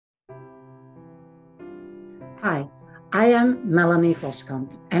Hi, I am Melanie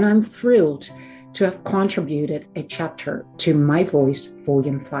Voskamp, and I'm thrilled to have contributed a chapter to My Voice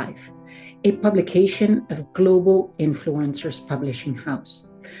Vol.5, a publication of Global Influencers Publishing House.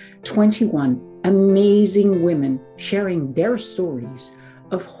 21 amazing women sharing their stories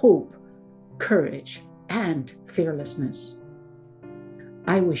of hope, courage, and fearlessness.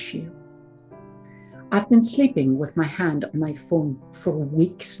 I wish you. I've been sleeping with my hand on my phone for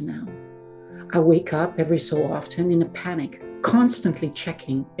weeks now. I wake up every so often in a panic, constantly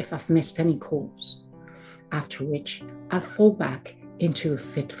checking if I've missed any calls, after which I fall back into a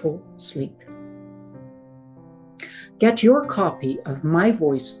fitful sleep. Get your copy of My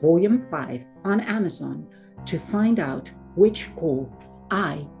Voice Vol.5 on Amazon to find out which call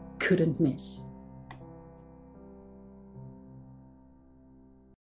I couldn't miss.